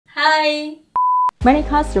Hi! Many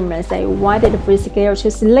customers say, why did FREESCALE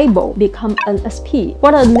choose label become NXP?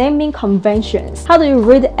 What are naming conventions? How do you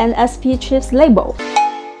read NXP chip's label?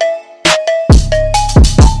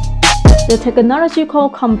 The technological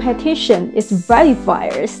competition is very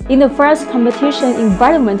fierce. In the first competition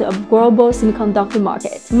environment of global semiconductor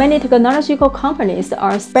market, many technological companies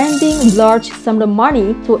are spending large sums of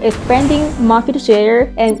money to expanding market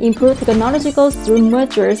share and improve technological through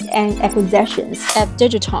mergers and acquisitions. At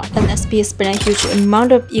Digital, NXP spent a huge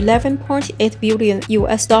amount of $11.8 billion to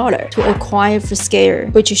acquire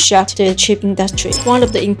FREESCALE, which shocked the chip industry. One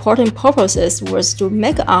of the important purposes was to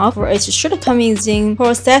make up for its shortcomings in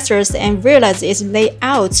processors and realize its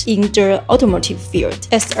layout in the automotive field.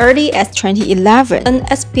 As early as 2011,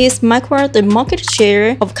 NXP's the market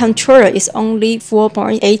share of controller is only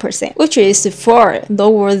 4.8%, which is far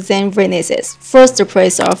lower than Renesas' first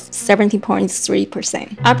place of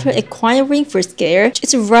 17.3%. After acquiring FREESCALE,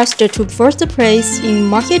 it rose to first place in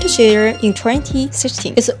market share in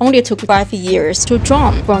 2016. It only took 5 years to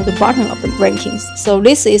jump from the bottom of the rankings. So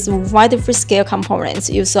this is why the FREESCALE components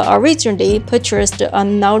you saw originally purchased are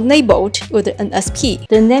now labeled with NXP.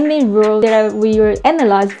 The naming rule that we will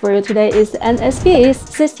analyze for you today is NXP's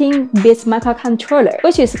 16-bit microcontroller,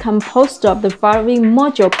 which is composed of the following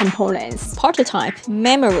module components: prototype,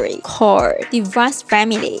 memory, core, device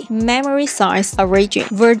family, memory size, origin,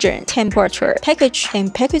 version, temperature, package,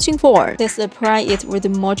 and packaging form. Let's apply it with the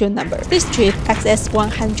module number. This chip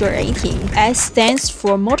XS118. S stands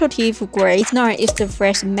for motive grade, 9 is the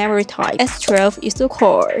flash memory type, S12 is the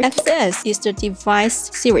core, XS is the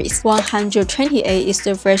device series, 128 is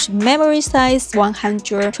the flash memory size,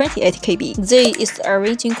 128 KB. Z is the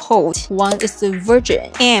origin code, 1 is the version.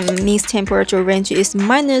 M means temperature range is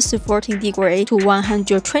 -14 degrees to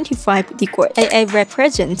 125 degrees. AA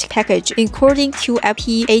represents package, including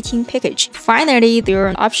QFP18 package. Finally, there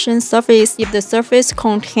are option surface. If the surface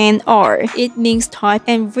contains R, it means type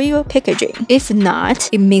and real packaging. If not,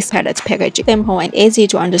 it means pallet packaging. Simple and easy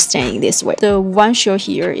to understand in this way. The one shown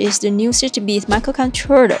here is the new 16-bit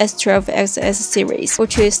microcontroller S12XS series,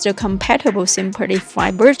 which is the compatible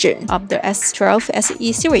simplified version of the S12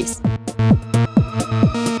 SE series.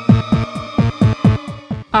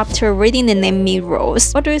 After reading the naming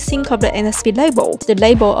rules, what do you think of the NXP label? The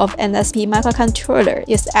label of NXP microcontroller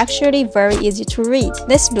is actually very easy to read.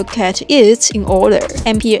 Let's look at it in order.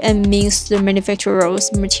 MPN means the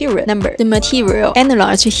manufacturer's material number. The material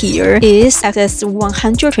analyzed here is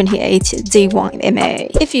XS128Z1 Emeil.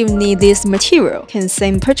 If you need this material, you can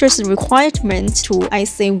send purchase requirements to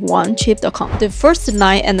ICONechip.com. The first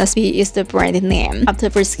line NXP is the brand name. After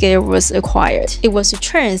FREESCALE was acquired, it was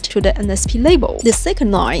changed to the NXP label. The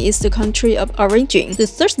second line is the country of origin. The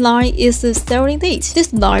third line is the selling date.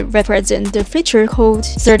 This line represents the feature code.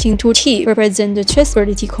 132T represents the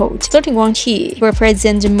traceability code. 31T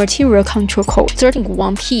represents the material control code.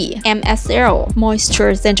 31P MSL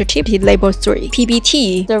moisture sensitivity label 3.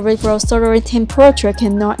 PBT the reflow tolerant temperature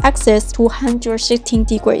cannot access 216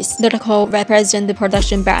 degrees. The code represents the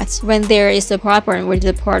production batch. When there is a problem with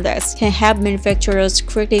the products, can help manufacturers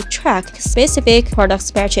quickly track specific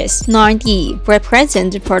product batches. 9E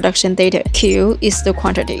represents the production data. Q is the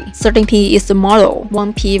quantity. 13P is the model.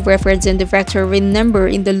 1P represents the factory number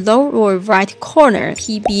in the lower right corner.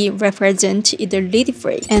 PB represents the lead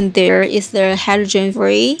free. And there is the halogen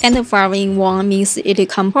free. And the following one means it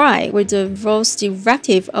complies with the rules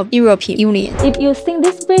directive of European Union. If you think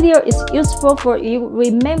this video is useful for you,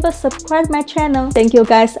 remember subscribe my channel. Thank you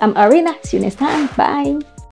guys. I'm Arina. See you next time. Bye.